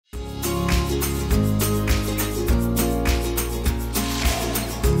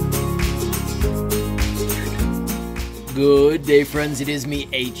Good day, friends. It is me,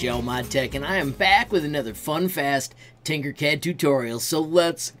 HLModTech, and I am back with another fun, fast Tinkercad tutorial. So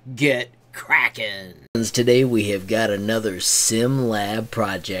let's get cracking. Today we have got another Sim Lab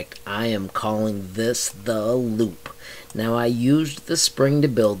project. I am calling this the Loop. Now, I used the spring to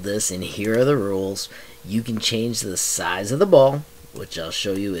build this, and here are the rules. You can change the size of the ball, which I'll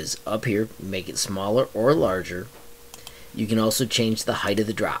show you is up here. Make it smaller or larger. You can also change the height of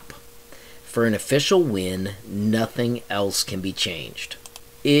the drop. For an official win, nothing else can be changed.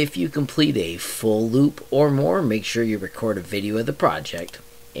 If you complete a full loop or more, make sure you record a video of the project.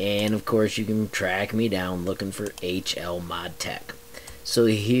 And of course, you can track me down looking for HLModTech. So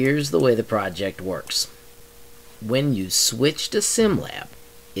here's the way the project works. When you switch to Sim Lab,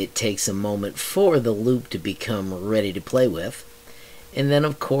 it takes a moment for the loop to become ready to play with. And then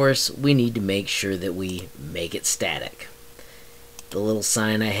of course, we need to make sure that we make it static. The little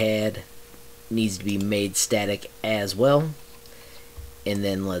sign I had needs to be made static as well. And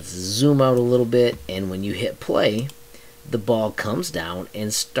then let's zoom out a little bit, and when you hit play, the ball comes down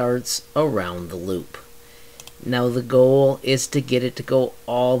and starts around the loop. Now the goal is to get it to go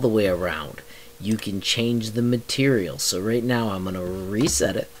all the way around. You can change the material. So right now I'm going to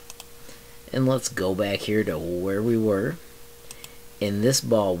reset it, and let's go back here to where we were. And this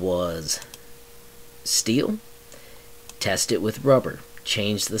ball was steel. Test it with rubber.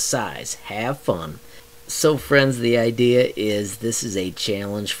 Change the size. Have fun. So friends, the idea is this is a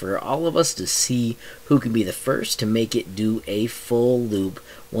challenge for all of us to see who can be the first to make it do a full loop,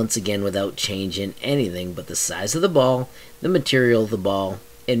 once again without changing anything but the size of the ball, the material of the ball,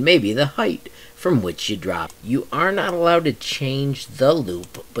 and maybe the height from which you drop. You are not allowed to change the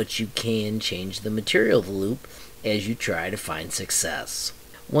loop, but you can change the material of the loop as you try to find success.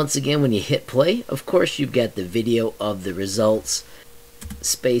 Once again, when you hit play, of course you've got the video of the results.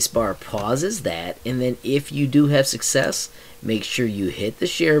 Spacebar pauses that, and then if you do have success, make sure you hit the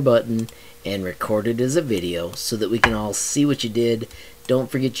share button and record it as a video so that we can all see what you did.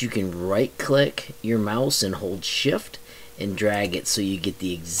 Don't forget you can right click your mouse and hold shift and drag it so you get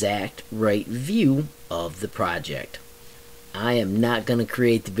the exact right view of the project. I am not going to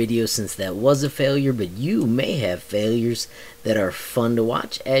create the video since that was a failure, but you may have failures that are fun to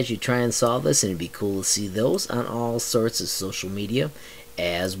watch as you try and solve this, and it'd be cool to see those on all sorts of social media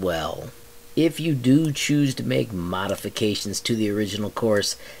as well. If you do choose to make modifications to the original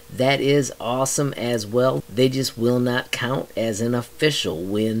course, that is awesome as well. They just will not count as an official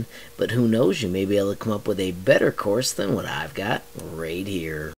win, but who knows, you may be able to come up with a better course than what I've got right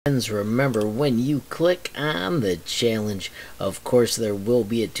here. Friends, remember, when you click on the challenge, of course there will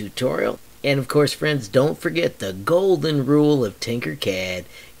be a tutorial. And of course, friends, don't forget the golden rule of Tinkercad: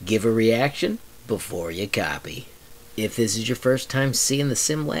 give a reaction before you copy. If this is your first time seeing the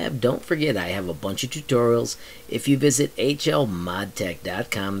Sim Lab, don't forget I have a bunch of tutorials. If you visit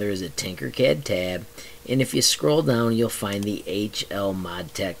HLModTech.com, there is a Tinkercad tab, and if you scroll down, you'll find the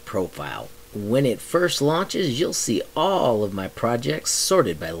HLModTech profile. When it first launches, you'll see all of my projects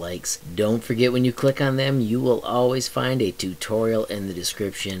sorted by likes. Don't forget, when you click on them, you will always find a tutorial in the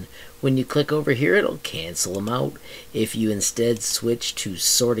description. When you click over here, it'll cancel them out. If you instead switch to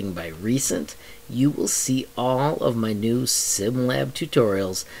sorting by recent, you will see all of my new Sim Lab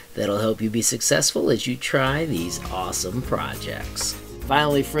tutorials that'll help you be successful as you try these awesome projects.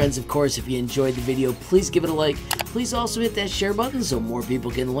 Finally, friends, of course, if you enjoyed the video, please give it a like. Please also hit that share button so more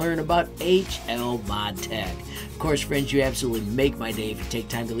people can learn about HLModTech. Of course, friends, you absolutely make my day if you take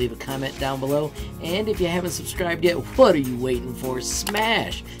time to leave a comment down below. And if you haven't subscribed yet, what are you waiting for?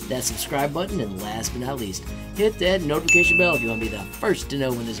 Smash that subscribe button, and last but not least, hit that notification bell if you want to be the first to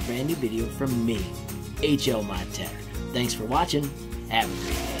know when there's a brand new video from me, HLModTech. Thanks for watching. Have a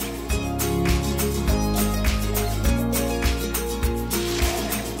great day.